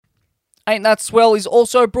Ain't That Swell is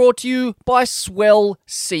also brought to you by Swell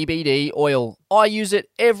CBD oil. I use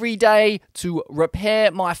it every day to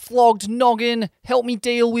repair my flogged noggin, help me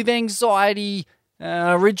deal with anxiety,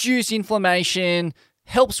 reduce inflammation,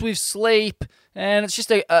 helps with sleep, and it's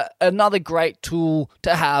just another great tool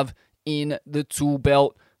to have in the tool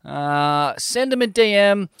belt. Send them a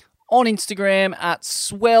DM on Instagram at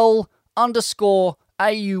swell_AUS.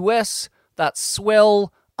 That's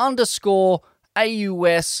swell_AUS.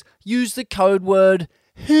 Use the code word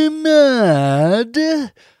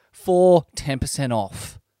HAMAD for 10%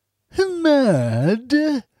 off.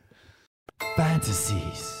 HAMAD.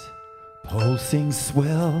 Fantasies, pulsing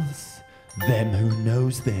swells, them who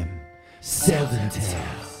knows them seldom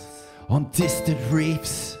tells. On distant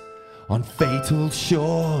reefs, on fatal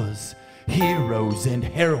shores, heroes and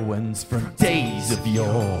heroines from days of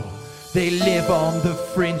yore. They live on the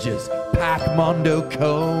fringes, pack mondo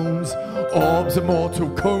cones, orbs of mortal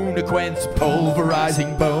consequence,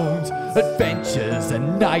 pulverizing bones, adventures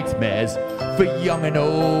and nightmares for young and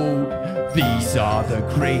old. These are the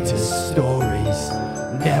greatest stories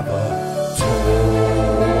never told.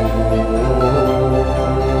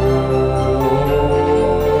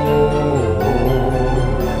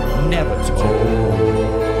 Never told.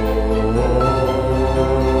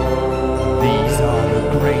 These are the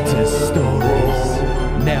greatest stories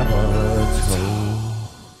never told.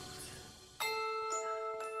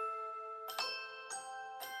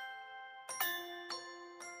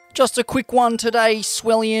 Just a quick one today,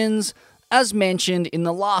 Swellians. As mentioned in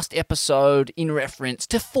the last episode in reference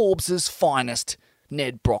to Forbes' finest,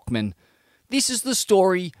 Ned Brockman. This is the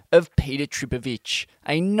story of Peter Tripovich,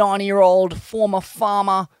 a 90-year-old former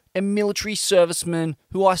farmer and military serviceman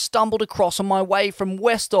who I stumbled across on my way from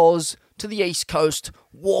West Oz to the East Coast,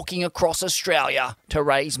 walking across Australia to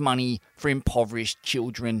raise money for impoverished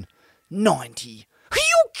children. 90. Are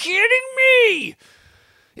you kidding me?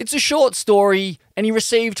 It's a short story, and he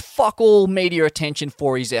received fuck all media attention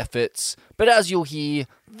for his efforts. But as you'll hear,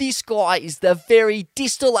 this guy is the very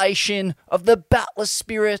distillation of the battler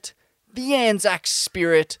spirit, the Anzac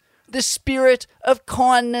spirit, the spirit of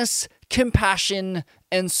kindness, compassion,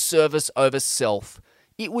 and service over self.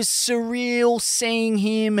 It was surreal seeing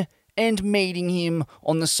him and meeting him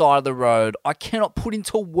on the side of the road. I cannot put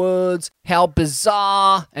into words how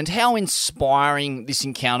bizarre and how inspiring this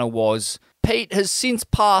encounter was. Pete has since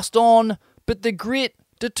passed on, but the grit,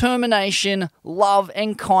 determination, love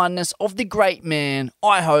and kindness of the great man,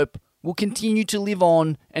 I hope, will continue to live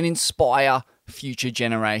on and inspire future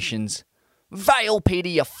generations. Vale Peter,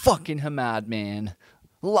 you fucking hamad, man.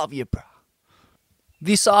 Love you, bro.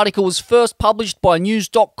 This article was first published by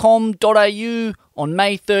news.com.au on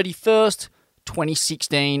May 31st,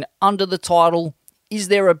 2016, under the title, Is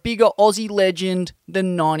There a Bigger Aussie Legend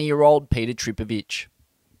Than 90-Year-Old Peter Tripovich?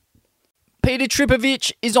 Peter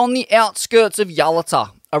Tripovich is on the outskirts of Yullata,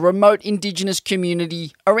 a remote indigenous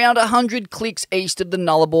community around 100 clicks east of the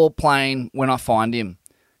Nullarbor Plain when I find him.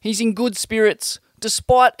 He's in good spirits,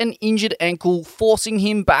 despite an injured ankle forcing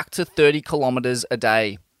him back to 30 kilometres a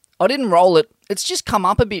day. I didn't roll it, it's just come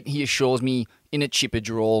up a bit, he assures me in a chipper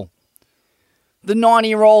drawl. The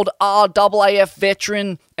 90-year-old RAAF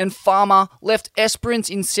veteran and farmer left Esperance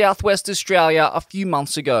in southwest Australia a few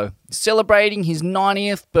months ago, celebrating his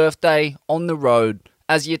 90th birthday on the road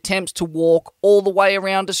as he attempts to walk all the way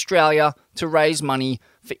around Australia to raise money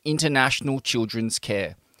for International Children's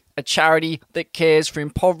Care, a charity that cares for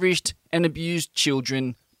impoverished and abused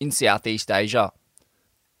children in Southeast Asia.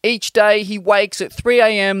 Each day he wakes at 3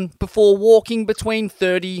 a.m. before walking between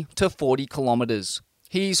 30 to 40 kilometres.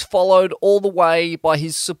 He's followed all the way by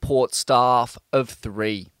his support staff of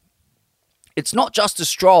 3. It's not just a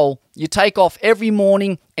stroll. You take off every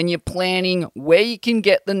morning and you're planning where you can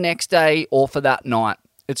get the next day or for that night.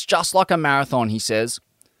 It's just like a marathon, he says.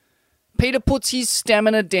 Peter puts his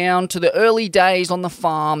stamina down to the early days on the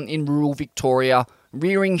farm in rural Victoria,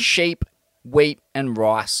 rearing sheep, wheat and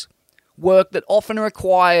rice. Work that often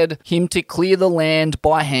required him to clear the land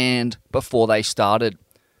by hand before they started.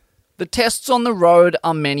 The tests on the road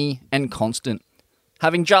are many and constant.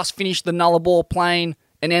 Having just finished the Nullarbor Plain,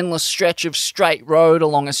 an endless stretch of straight road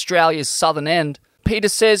along Australia's southern end, Peter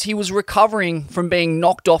says he was recovering from being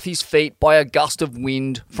knocked off his feet by a gust of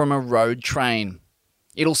wind from a road train.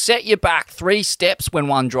 It'll set you back 3 steps when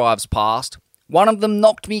one drives past. One of them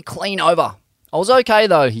knocked me clean over. I was okay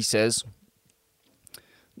though, he says.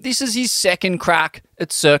 This is his second crack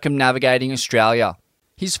at circumnavigating Australia.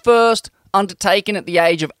 His first, undertaken at the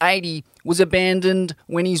age of 80, was abandoned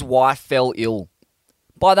when his wife fell ill.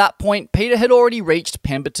 By that point, Peter had already reached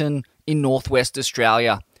Pemberton in northwest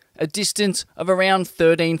Australia, a distance of around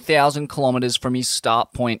 13,000 kilometres from his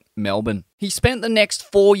start point, Melbourne. He spent the next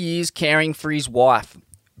 4 years caring for his wife,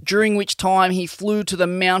 during which time he flew to the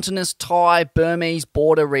mountainous Thai-Burmese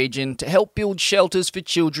border region to help build shelters for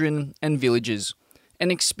children and villagers,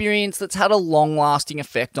 an experience that's had a long-lasting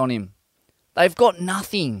effect on him. They've got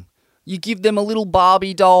nothing. You give them a little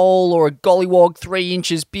Barbie doll or a gollywog 3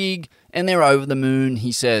 inches big and they're over the moon,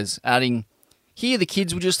 he says, adding, "Here the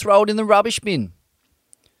kids will just throw it in the rubbish bin."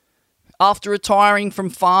 After retiring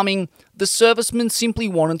from farming, the serviceman simply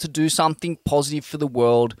wanted to do something positive for the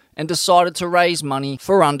world and decided to raise money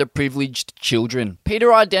for underprivileged children.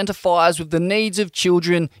 Peter identifies with the needs of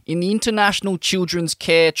children in the International Children's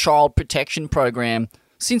Care Child Protection Program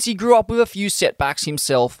since he grew up with a few setbacks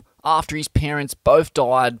himself after his parents both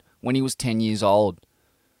died when he was 10 years old.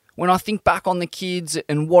 "When I think back on the kids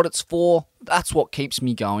and what it's for, that's what keeps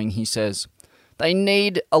me going," he says. They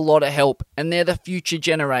need a lot of help and they're the future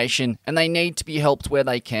generation and they need to be helped where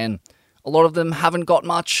they can. A lot of them haven't got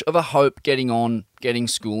much of a hope getting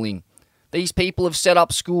schooling. These people have set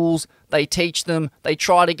up schools, they teach them, they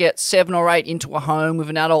try to get 7 or 8 into a home with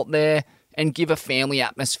an adult there and give a family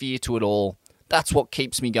atmosphere to it all. That's what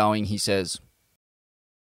keeps me going, he says.